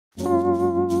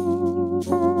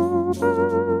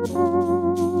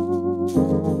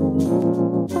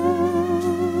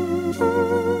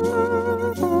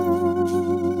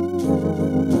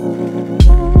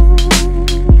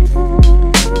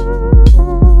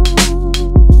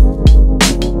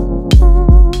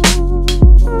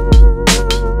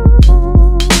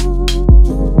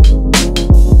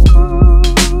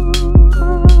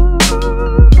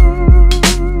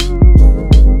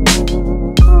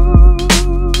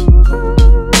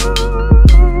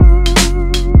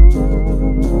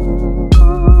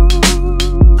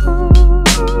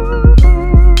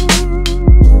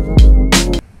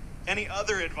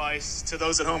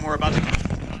those at home who are about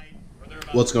to...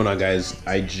 What's going on, guys?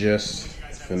 I just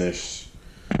finished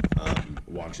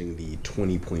watching the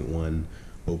 20.1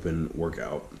 open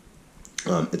workout.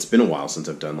 It's been a while since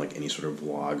I've done like any sort of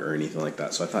vlog or anything like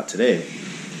that, so I thought today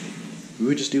we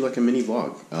would just do like a mini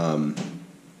vlog.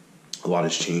 A lot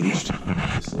has changed,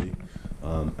 obviously.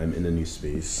 I'm in a new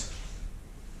space.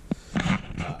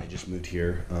 I just moved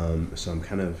here, so I'm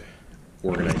kind of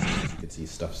organizing. As you can see,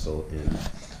 stuff still in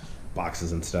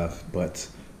boxes and stuff, but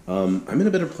I'm in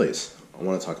a better place. I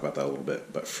want to talk about that a little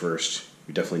bit, but first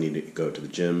we definitely need to go to the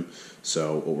gym.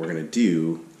 So what we're going to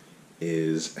do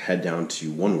is head down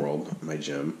to One World, my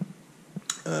gym,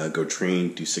 go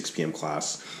train, do 6 p.m.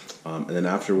 class, and then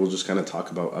after we'll just kind of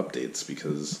talk about updates,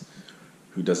 because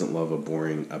who doesn't love a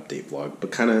boring update vlog,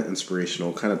 but kind of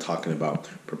inspirational, kind of talking about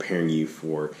preparing you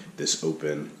for this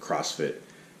open CrossFit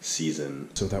season.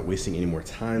 So without wasting any more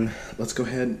time, let's go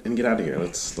ahead and get out of here.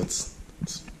 Let's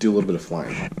do a little bit of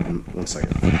flying. One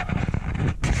second.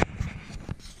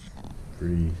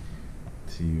 3,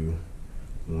 2,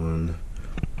 1.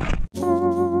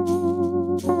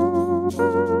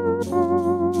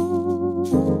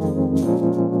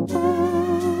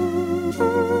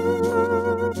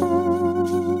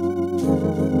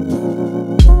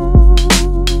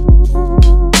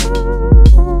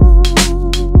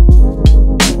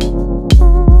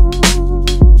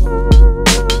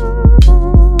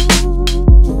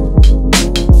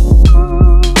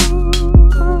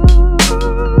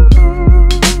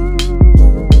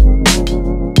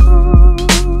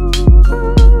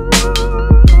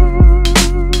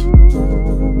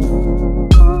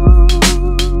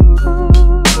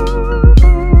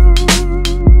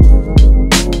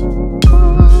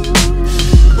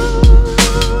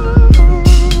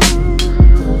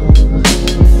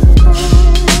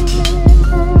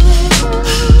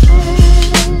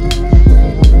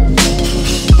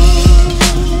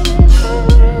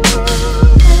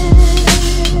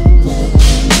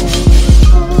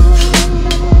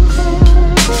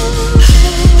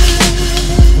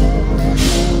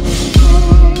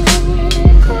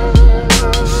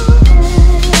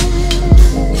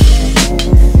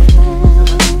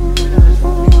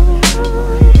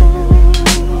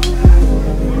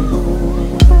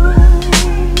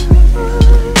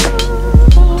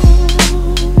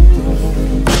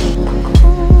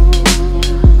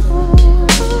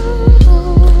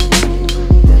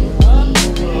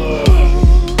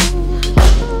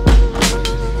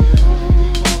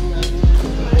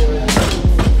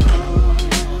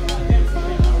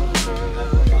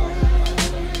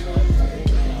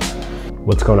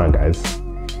 What's going on, guys?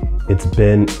 It's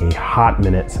been a hot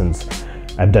minute since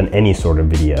I've done any sort of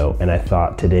video, and I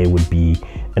thought today would be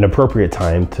an appropriate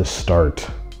time to start,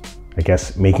 I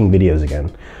guess, making videos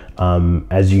again.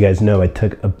 As you guys know, I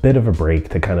took a bit of a break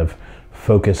to kind of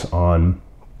focus on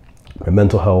my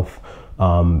mental health,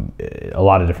 a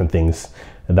lot of different things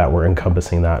that were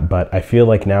encompassing that, but I feel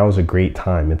like now is a great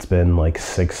time. It's been like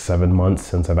 6-7 months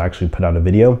since I've actually put out a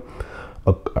video,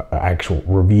 a actual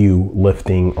review,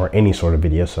 lifting, or any sort of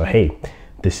video. So hey,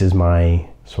 this is my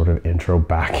sort of intro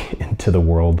back into the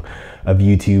world of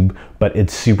YouTube, but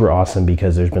it's super awesome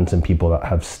because there's been some people that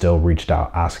have still reached out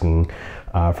asking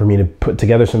for me to put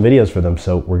together some videos for them.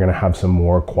 So we're gonna have some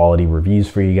more quality reviews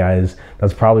for you guys.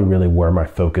 That's probably really where my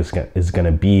focus is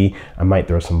gonna be. I might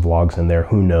throw some vlogs in there,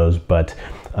 who knows, but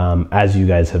as you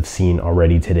guys have seen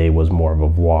already, today was more of a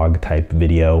vlog type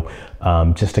video,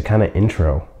 just to kind of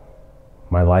intro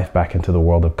my life back into the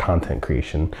world of content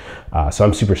creation. So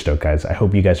I'm super stoked, guys. I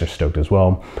hope you guys are stoked as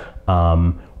well.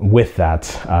 With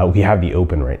that, we have the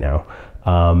Open right now.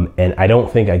 And I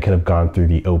don't think I could have gone through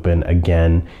the Open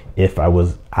again if I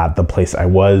was at the place I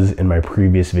was in my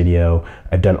previous video.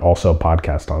 I've done also a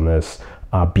podcast on this,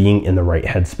 being in the right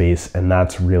headspace. And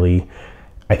that's really,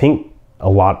 I think, a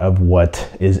lot of what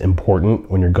is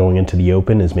important when you're going into the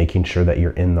Open is making sure that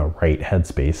you're in the right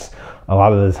headspace. A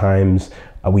lot of the times,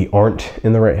 we aren't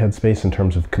in the right headspace in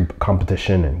terms of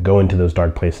competition and go into those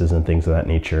dark places and things of that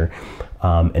nature,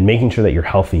 and making sure that you're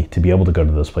healthy to be able to go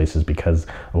to those places, because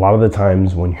a lot of the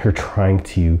times when you're trying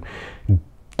to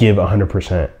give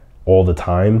 100% all the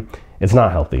time, it's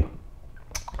not healthy.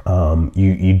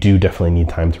 You do definitely need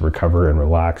time to recover and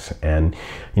relax, and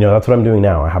you know, that's what I'm doing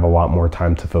now. I have a lot more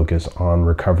time to focus on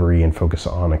recovery and focus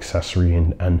on accessory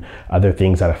and other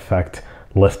things that affect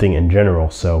lifting in general.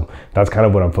 So that's kind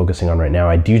of what I'm focusing on right now.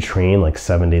 I do train like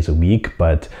 7 days a week,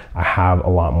 but I have a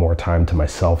lot more time to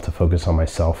myself to focus on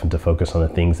myself and to focus on the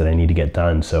things that I need to get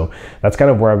done. So that's kind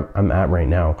of where I'm at right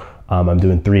now. I'm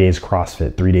doing 3 days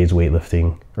CrossFit, 3 days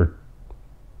weightlifting, or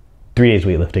 3 days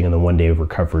weightlifting and then 1 day of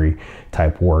recovery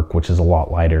type work, which is a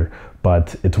lot lighter.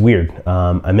 but it's weird.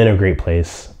 I'm in a great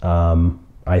place.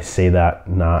 I say that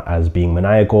not as being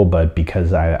maniacal, but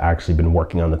because I've actually been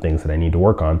working on the things that I need to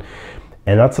work on.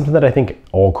 And that's something that I think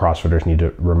all CrossFitters need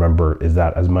to remember, is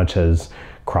that as much as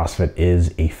CrossFit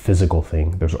is a physical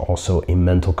thing, there's also a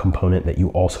mental component that you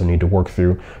also need to work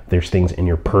through. There's things in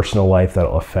your personal life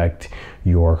that'll affect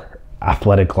your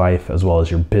athletic life, as well as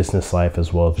your business life,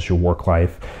 as well as your work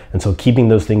life. And so keeping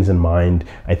those things in mind,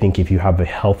 I think if you have a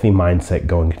healthy mindset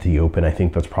going into the Open, I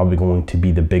think that's probably going to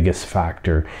be the biggest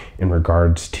factor in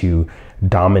regards to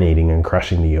dominating and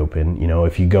crushing the Open. You know,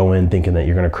 if you go in thinking that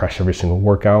you're going to crush every single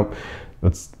workout,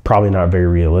 that's probably not very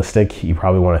realistic. You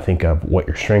probably want to think of what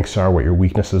your strengths are, what your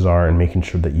weaknesses are, and making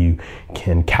sure that you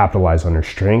can capitalize on your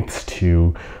strengths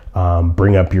to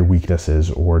bring up your weaknesses,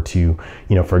 or to,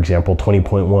 you know, for example,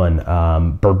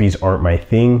 20.1, burpees aren't my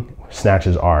thing,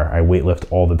 snatches are. I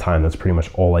weightlift all the time. That's pretty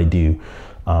much all I do.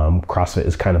 CrossFit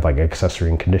is kind of like accessory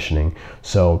and conditioning.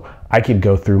 So I could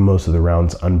go through most of the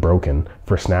rounds unbroken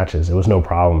for snatches. It was no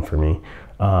problem for me.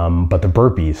 But the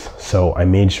burpees, so I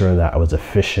made sure that I was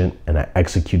efficient and I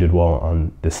executed well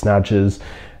on the snatches.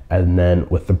 And then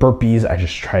with the burpees, I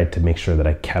just tried to make sure that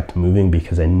I kept moving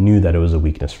because I knew that it was a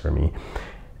weakness for me.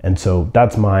 And so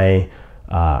that's my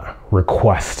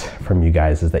request from you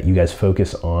guys, is that you guys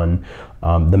focus on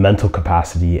the mental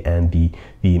capacity and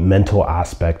the mental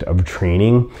aspect of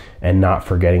training, and not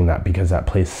forgetting that, because that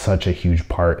plays such a huge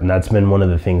part. And that's been one of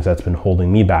the things that's been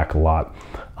holding me back a lot.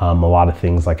 A lot of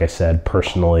things, like I said,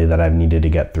 personally, that I've needed to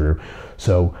get through.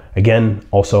 So again,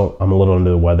 also, I'm a little under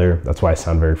the weather. That's why I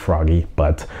sound very froggy,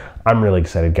 but I'm really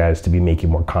excited, guys, to be making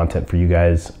more content for you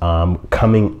guys.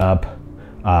 Coming up,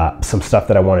 some stuff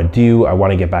that I want to do. I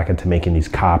want to get back into making these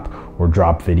cop or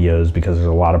drop videos, because there's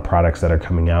a lot of products that are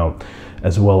coming out,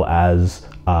 as well as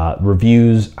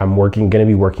reviews. I'm going to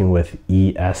be working with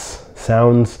ES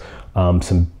Sounds.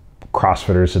 Some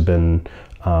CrossFitters have been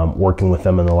working with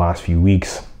them in the last few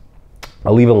weeks.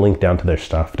 I'll leave a link down to their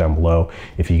stuff down below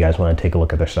if you guys want to take a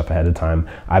look at their stuff ahead of time.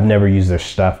 I've never used their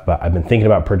stuff, but I've been thinking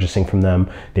about purchasing from them.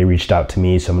 They reached out to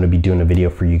me, so I'm going to be doing a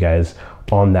video for you guys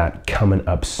on that coming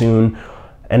up soon.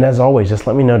 And as always, just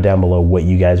let me know down below what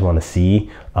you guys want to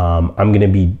see. I'm going to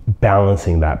be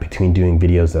balancing that between doing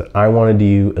videos that I want to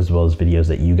do, as well as videos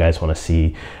that you guys want to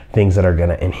see, things that are going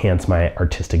to enhance my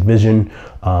artistic vision,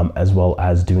 as well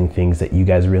as doing things that you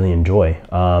guys really enjoy.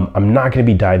 I'm not going to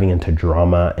be diving into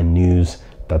drama and news.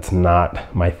 That's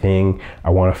not my thing.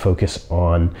 I want to focus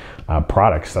on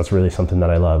products. That's really something that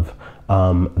I love.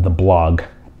 The blog,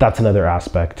 that's another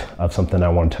aspect of something I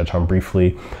want to touch on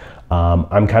briefly.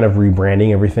 I'm kind of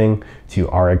rebranding everything to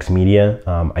RX Media.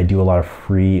 I do a lot of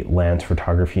freelance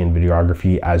photography and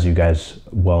videography, as you guys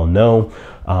well know,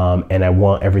 and I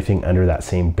want everything under that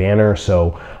same banner.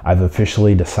 So I've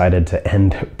officially decided to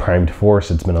end Primed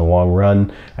Force. It's been a long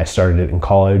run. I started it in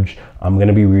college. I'm going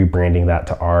to be rebranding that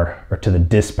to the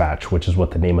Dispatch, which is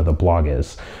what the name of the blog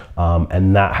is.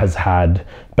 And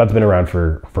that's been around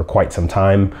for quite some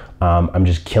time. I'm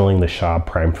just killing the shop.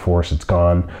 Primed Force, it's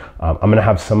gone. I'm going to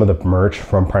have some of the merch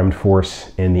from Primed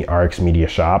Force in the RX Media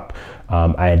shop.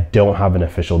 I don't have an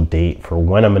official date for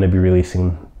when I'm going to be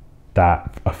releasing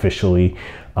that officially,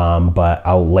 but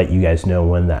I'll let you guys know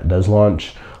when that does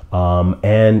launch.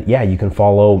 And yeah, you can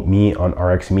follow me on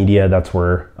RX Media. That's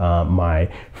where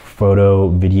my photo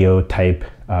video type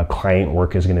client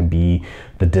work is going to be.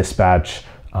 The Dispatch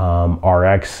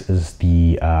RX is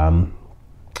the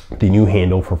new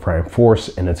handle for Primed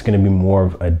Force, and it's going to be more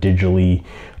of a digitally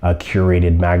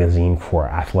curated magazine for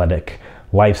athletic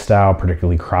lifestyle,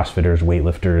 particularly CrossFitters,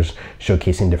 weightlifters,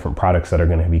 showcasing different products that are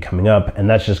going to be coming up. And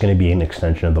that's just going to be an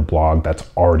extension of the blog that's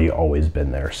already always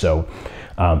been there. So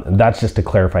that's just to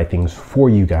clarify things for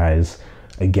you guys.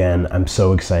 Again, I'm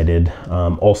so excited.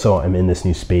 Also, I'm in this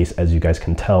new space, as you guys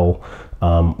can tell,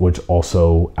 which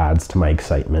also adds to my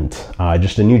excitement.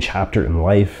 Just a new chapter in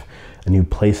life, a new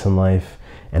place in life,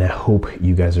 and I hope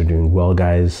you guys are doing well,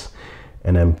 guys.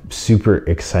 And I'm super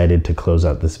excited to close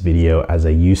out this video as I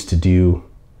used to do.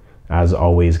 As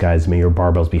always, guys, may your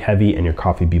barbells be heavy and your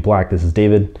coffee be black. This is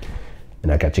David,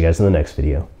 and I'll catch you guys in the next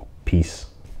video. Peace.